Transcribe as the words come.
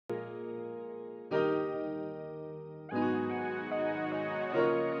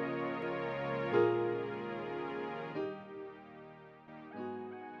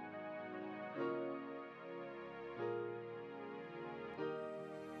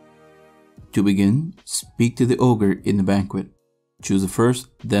To begin, speak to the ogre in the banquet. Choose the first,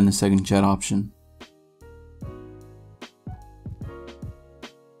 then the second chat option.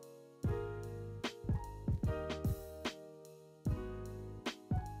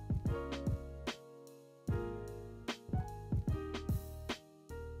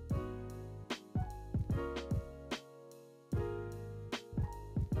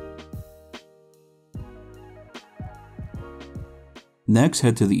 Next,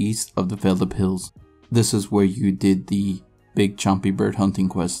 head to the east of the Veleb Hills. This is where you did the big chompy bird hunting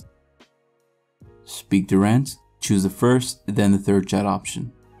quest. Speak to Rance, choose the first, then the third chat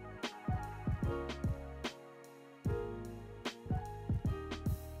option.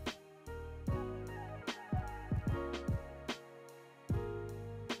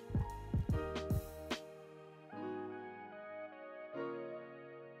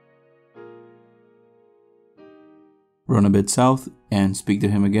 Run a bit south and speak to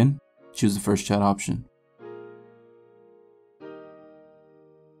him again. Choose the first chat option.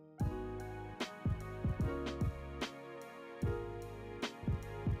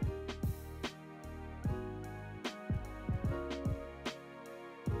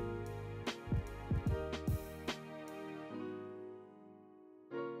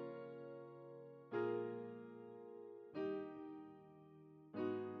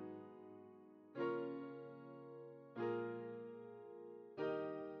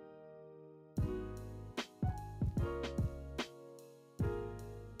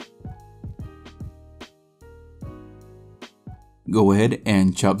 Go ahead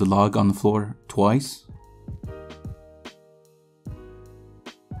and chop the log on the floor twice.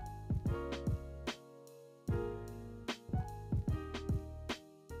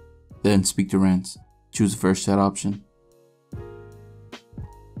 Then speak to Rance. Choose the first chat option.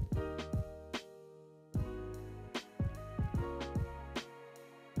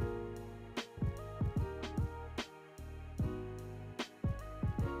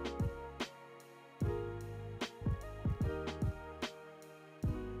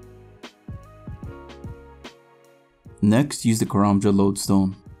 Next, use the Karamja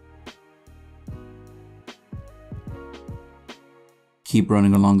lodestone. Keep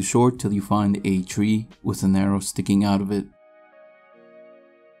running along the shore till you find a tree with an arrow sticking out of it.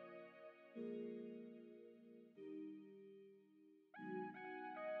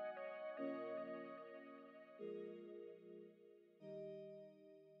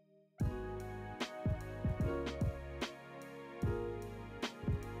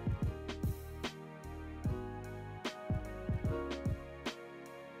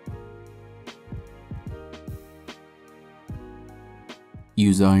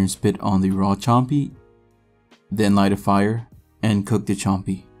 Use the iron spit on the raw chompy, then light a fire and cook the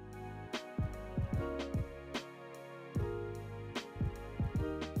chompy.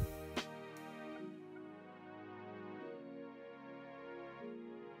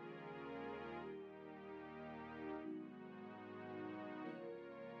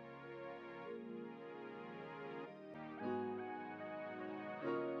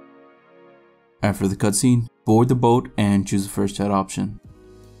 After the cutscene, board the boat and choose the first chat option.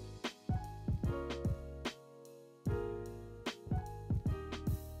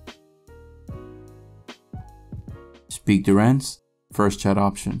 Speak to Rance, first chat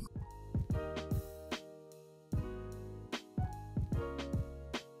option.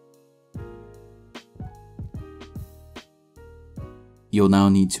 You'll now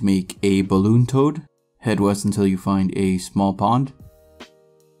need to make a balloon toad. Head west until you find a small pond.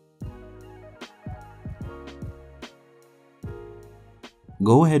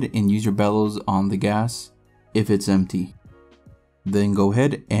 Go ahead and use your bellows on the gas if it's empty. Then go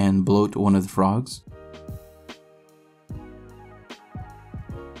ahead and bloat one of the frogs.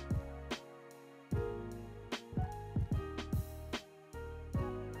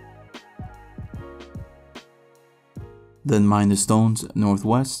 Then mine the stones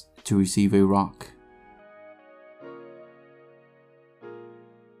northwest to receive a rock.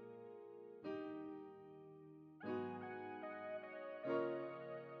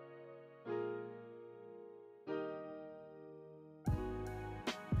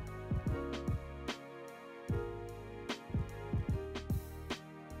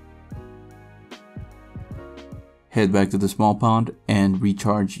 Head back to the small pond and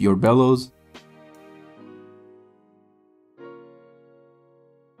recharge your bellows.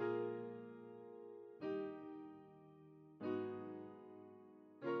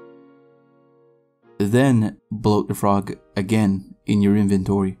 Then bloat the frog again in your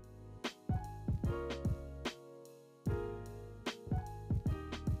inventory.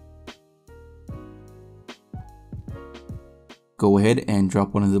 Go go ahead and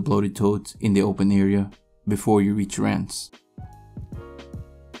drop one of the bloated toads in the open area before you reach Rance.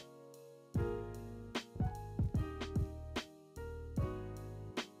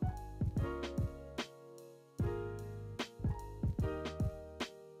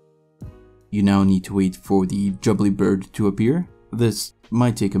 You now need to wait for the jubbly bird to appear. This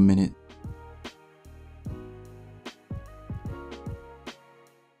might take a minute.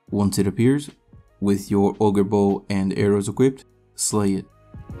 Once it appears, with your ogre bow and arrows equipped, slay it.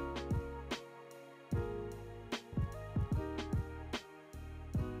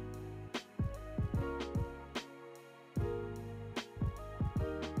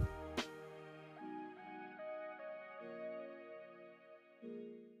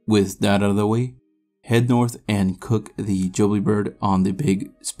 With that out of the way, head north and cook the jubbly bird on the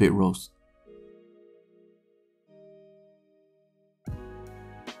big spit roast.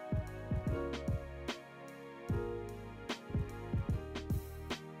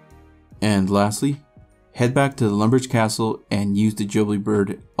 And lastly, head back to the Lumbridge Castle and use the jubbly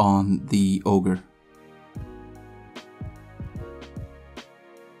bird on the ogre.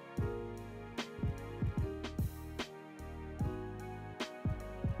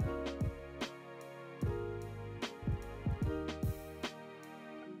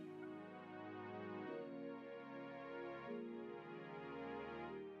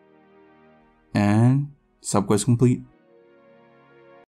 And subquest complete.